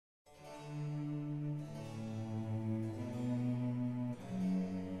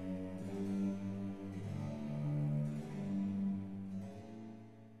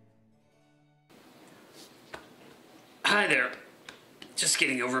Hi there. Just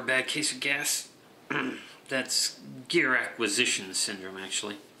getting over a bad case of gas. That's gear acquisition syndrome,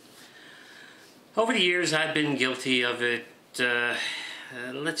 actually. Over the years, I've been guilty of it,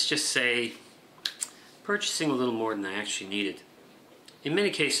 let's just say, purchasing a little more than I actually needed. In many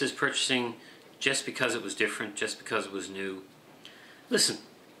cases, purchasing just because it was different, just because it was new. Listen,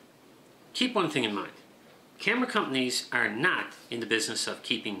 keep one thing in mind. Camera companies are not in the business of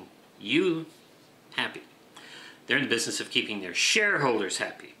keeping you happy. They're in the business of keeping their shareholders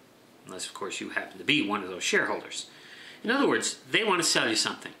happy. Unless, of course, you happen to be one of those shareholders. In other words, they want to sell you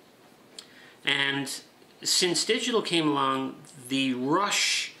something. And since digital came along, the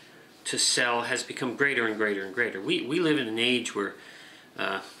rush to sell has become greater and greater and greater. We live in an age where,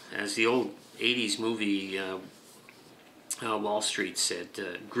 as the old 80s movie Wall Street said,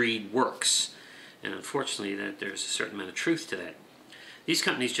 greed works. And unfortunately, there's a certain amount of truth to that. These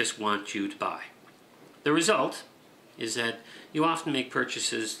companies just want you to buy. The result is that you often make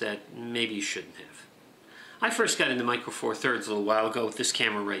purchases that maybe you shouldn't have. I first got into Micro Four Thirds a little while ago with this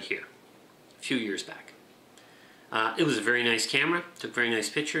camera right here, a few years back. It was a very nice camera, took very nice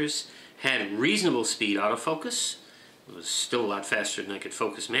pictures, had reasonable speed autofocus, it was still a lot faster than I could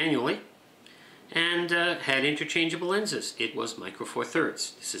focus manually, and had interchangeable lenses. It was Micro Four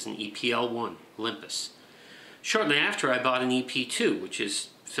Thirds. This is an EPL1 Olympus. Shortly after, I bought an EP2, which is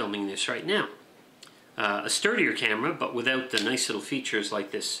filming this right now. A sturdier camera, but without the nice little features like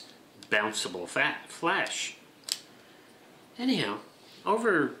this bounceable flash. Anyhow,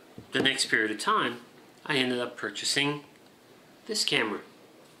 over the next period of time, I ended up purchasing this camera,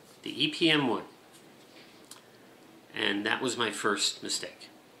 the EPM1. And that was my first mistake.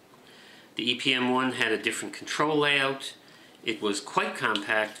 The EPM1 had a different control layout. It was quite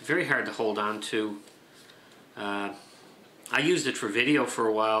compact, very hard to hold on to. I used it for video for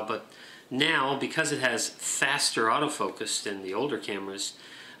a while, but now, because it has faster autofocus than the older cameras,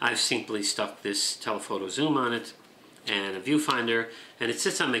 I've simply stuck this telephoto zoom on it and a viewfinder, and it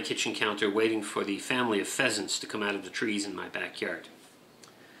sits on my kitchen counter waiting for the family of pheasants to come out of the trees in my backyard.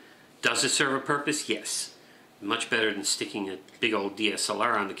 Does it serve a purpose? Yes. Much better than sticking a big old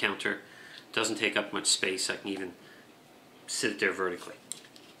DSLR on the counter. Doesn't take up much space. I can even sit it there vertically.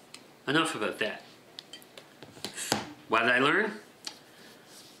 Enough about that. What did I learn?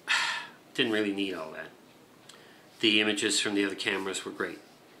 Didn't really need all that. The images from the other cameras were great.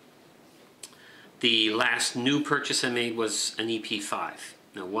 The last new purchase I made was an EP5.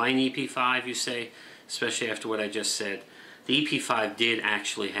 Now, why an EP5, you say? Especially after what I just said. The EP5 did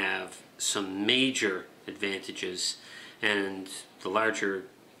actually have some major advantages, and the larger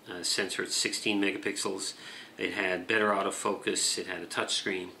sensor, it's 16 megapixels. It had better autofocus, it had a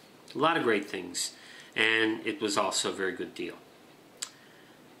touchscreen, a lot of great things, and it was also a very good deal.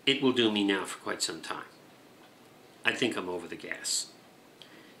 It will do me now for quite some time. I think I'm over the gas.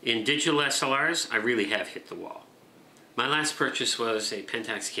 In digital SLRs, I really have hit the wall. My last purchase was a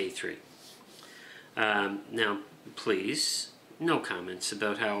Pentax K3. Now, please, no comments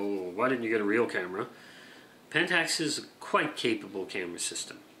about how, why didn't you get a real camera? Pentax is a quite capable camera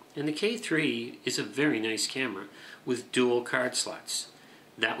system. And the K3 is a very nice camera with dual card slots.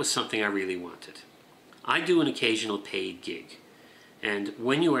 That was something I really wanted. I do an occasional paid gig. And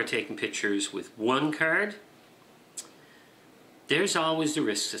when you are taking pictures with one card, there's always the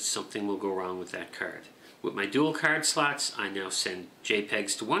risk that something will go wrong with that card. With my dual card slots, I now send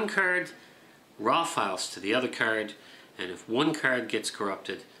JPEGs to one card, RAW files to the other card, and if one card gets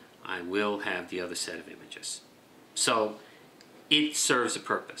corrupted, I will have the other set of images. So, it serves a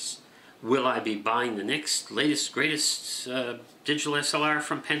purpose. Will I be buying the next, latest, greatest digital SLR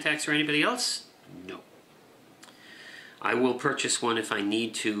from Pentax or anybody else? No. I will purchase one if I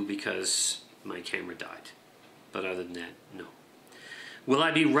need to because my camera died. But other than that, no. Will I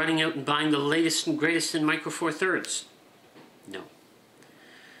be running out and buying the latest and greatest in Micro Four Thirds? No.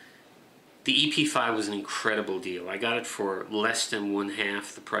 The EP5 was an incredible deal. I got it for less than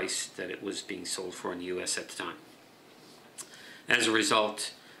one-half the price that it was being sold for in the US at the time. As a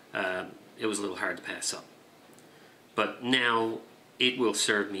result, it was a little hard to pass up. But now it will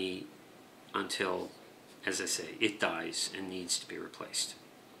serve me until, as I say, it dies and needs to be replaced.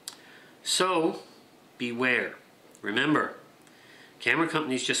 So, beware. Remember, camera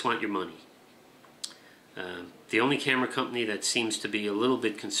companies just want your money. The only camera company that seems to be a little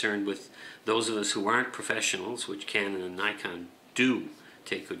bit concerned with those of us who aren't professionals, which Canon and Nikon do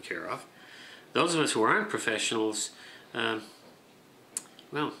take good care of, those of us who aren't professionals,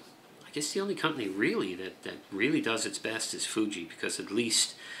 well, I guess the only company really that really does its best is Fuji, because at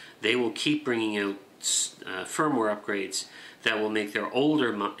least they will keep bringing out firmware upgrades that will make their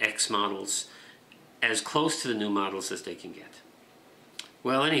older X models as close to the new models as they can get.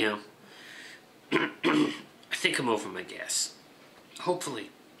 Well, anyhow, I think I'm over my gas. Hopefully,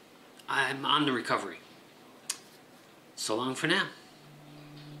 I'm on the recovery. So long for now.